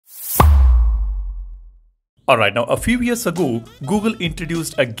Alright, now a few years ago, Google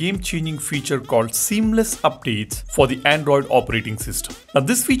introduced a game-changing feature called seamless updates for the Android operating system. Now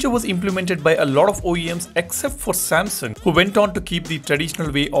this feature was implemented by a lot of OEMs except for Samsung, who went on to keep the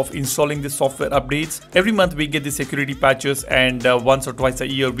traditional way of installing the software updates. Every month we get the security patches, and once or twice a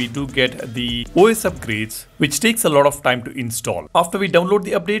year we do get the OS upgrades, which takes a lot of time to install. After we download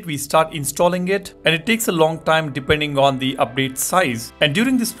the update, we start installing it, and it takes a long time depending on the update size, and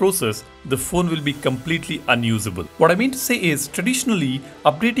during this process the phone will be completely unusable. What I mean to say is, traditionally,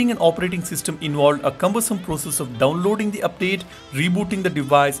 updating an operating system involved a cumbersome process of downloading the update, rebooting the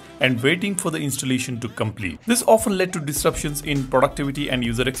device, and waiting for the installation to complete. This often led to disruptions in productivity and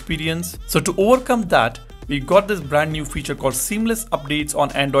user experience. So to overcome that, we got this brand new feature called seamless updates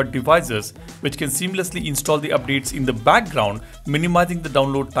on Android devices, which can seamlessly install the updates in the background, minimizing the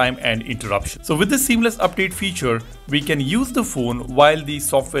download time and interruption. So with this seamless update feature, we can use the phone while the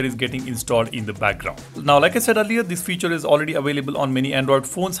software is getting installed in the background. Now, like I said earlier, this feature is already available on many Android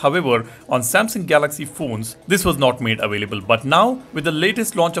phones. However, on Samsung Galaxy phones, this was not made available. But now, with the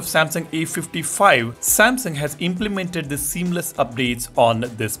latest launch of Samsung A55, Samsung has implemented the seamless updates on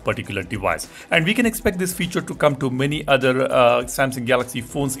this particular device. And we can expect this feature to come to many other Samsung Galaxy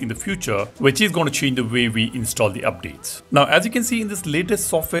phones in the future, which is going to change the way we install the updates. Now, as you can see in this latest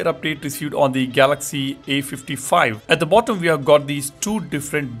software update received on the Galaxy A55, at the bottom we have got these two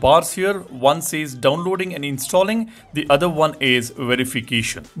different bars here. One says downloading and installing, the other one is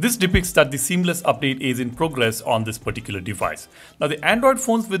verification. This depicts that the seamless update is in progress on this particular device. Now, the Android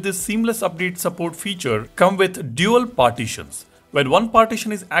phones with this seamless update support feature come with dual partitions. When one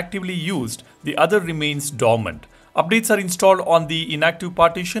partition is actively used, the other remains dormant. Updates are installed on the inactive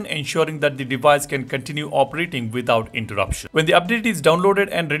partition, ensuring that the device can continue operating without interruption. When the update is downloaded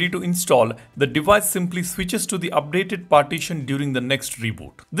and ready to install, the device simply switches to the updated partition during the next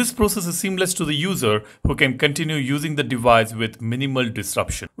reboot. This process is seamless to the user, who can continue using the device with minimal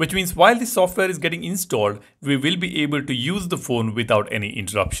disruption. Which means while the software is getting installed, we will be able to use the phone without any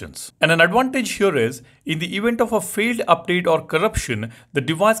interruptions. And an advantage here is, in the event of a failed update or corruption, the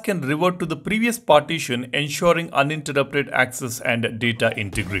device can revert to the previous partition, ensuring uninterrupted access and data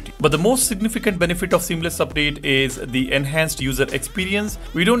integrity. But the most significant benefit of seamless update is the enhanced user experience.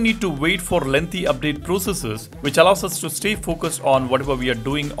 We don't need to wait for lengthy update processes, which allows us to stay focused on whatever we are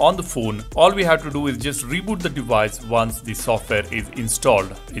doing on the phone. All we have to do is just reboot the device once the software is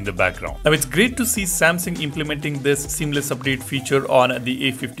installed in the background. Now, it's great to see Samsung implementing this seamless update feature on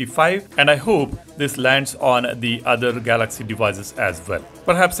the A55, and I hope this lands on the other Galaxy devices as well.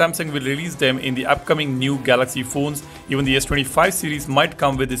 Perhaps Samsung will release them in the upcoming new Galaxy phones. Even the S25 series might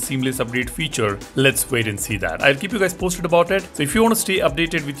come with this seamless update feature. Let's wait and see that. I'll keep you guys posted about it. So if you want to stay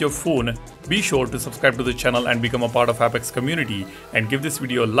updated with your phone, be sure to subscribe to the channel and become a part of Apex community, and give this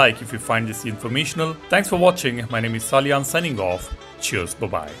video a like if you find this informational. Thanks for watching. My name is Salian, signing off. Cheers.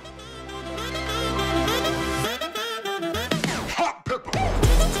 Bye-bye.